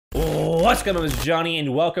What's going on, it's Johnny,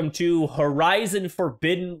 and welcome to Horizon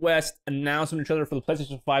Forbidden West announcement trailer for the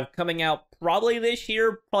PlayStation 5 coming out probably this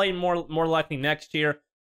year, probably more likely next year.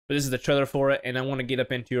 But this is the trailer for it, and I want to get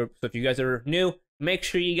up into it. So if you guys are new, make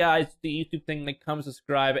sure you guys do the YouTube thing, like, comment,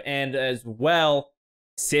 subscribe, and as well,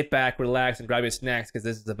 sit back, relax, and grab your snacks, because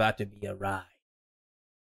this is about to be a ride.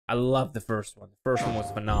 I love the first one. The first one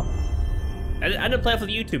was phenomenal. I didn't play it for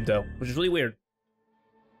the YouTube, though, which is really weird.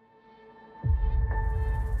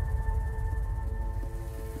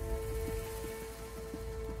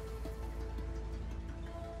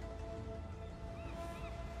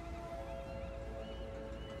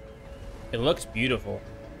 It looks beautiful.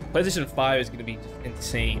 PlayStation 5 is going to be just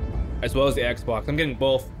insane, as well as the Xbox. I'm getting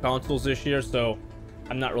both consoles this year, so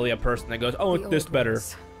I'm not really a person that goes, oh, it's this better.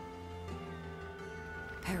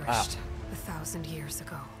 Perished 1,000 years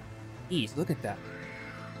ago. Jeez, look at that.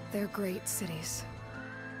 Their great cities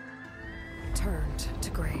turned to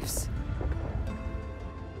graves.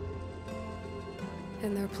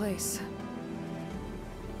 In their place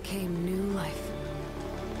came new life.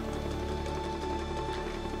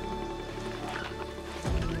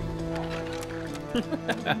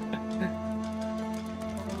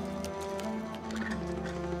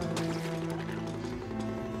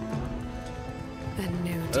 And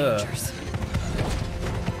new dangers.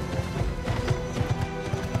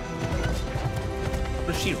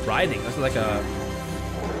 What is she riding? This is like a... I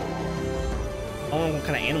don't know what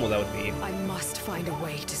kind of animal that would be. I must find a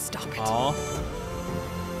way to stop it. Aww.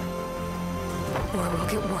 Or it will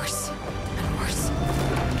get worse and worse.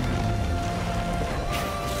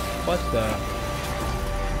 What the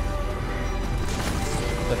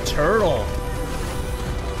turtle?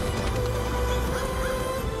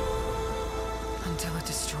 Until it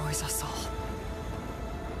destroys us all.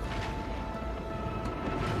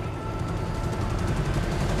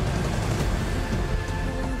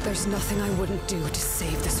 There's nothing I wouldn't do to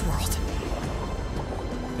save this world.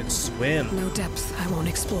 It's swim. No depth I won't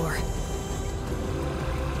explore.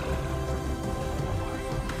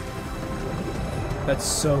 That's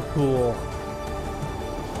so cool.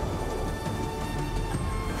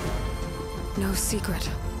 No secret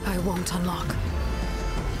I won't unlock.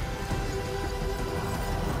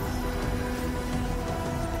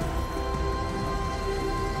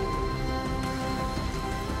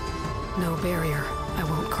 No barrier I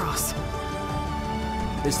won't cross.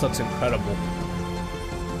 This looks incredible.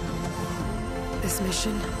 This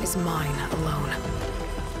mission is mine alone.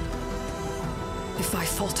 If I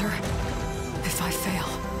falter, if I fail,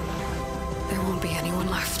 there won't be anyone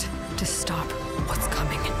left to stop what's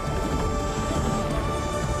coming.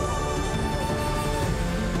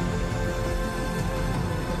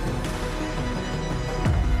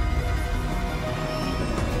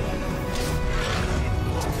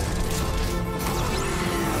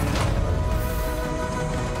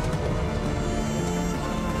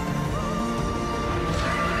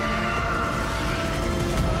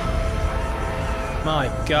 My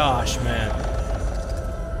gosh, man.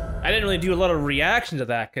 I didn't really do a lot of reaction to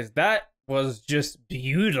that, because that was just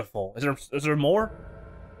beautiful. Is there more?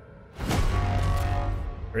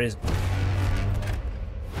 There is.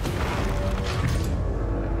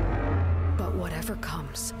 But whatever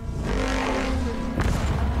comes,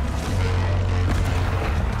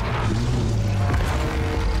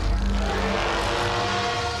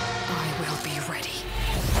 I will be ready.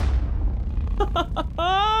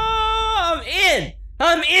 I'm in!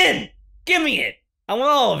 I'm in! Give me it! I want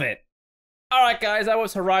all of it! Alright guys, that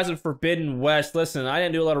was Horizon Forbidden West. Listen, I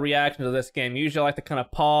didn't do a lot of reaction to this game. Usually I like to kind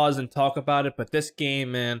of pause and talk about it, but this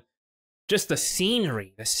game, man, just the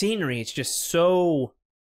scenery, it's just so...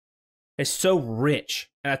 It's so rich.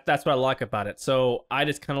 And that's what I like about it. So I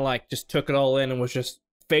just kind of like, just took it all in and was just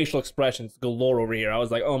facial expressions galore over here. I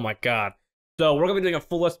was like, oh my god. So we're going to be doing a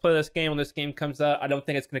full Let's Play of this game when this game comes out. I don't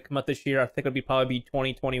think it's going to come out this year. I think it'll probably be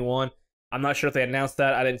 2021. I'm not sure if they announced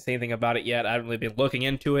that. I didn't say anything about it yet. I haven't really been looking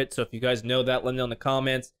into it. So if you guys know that, let me know in the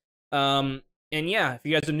comments. And yeah, if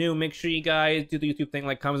you guys are new, make sure you guys do the YouTube thing,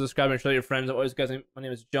 like, comment, subscribe, and show your friends. Always, guys, my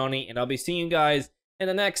name is Johnny, and I'll be seeing you guys in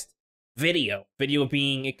the next video. Video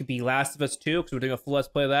being, it could be Last of Us 2, because we're doing a full Let's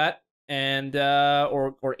Play of that. And,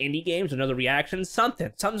 or indie games, another reaction,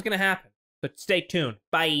 something's going to happen. But stay tuned.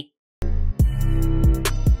 Bye.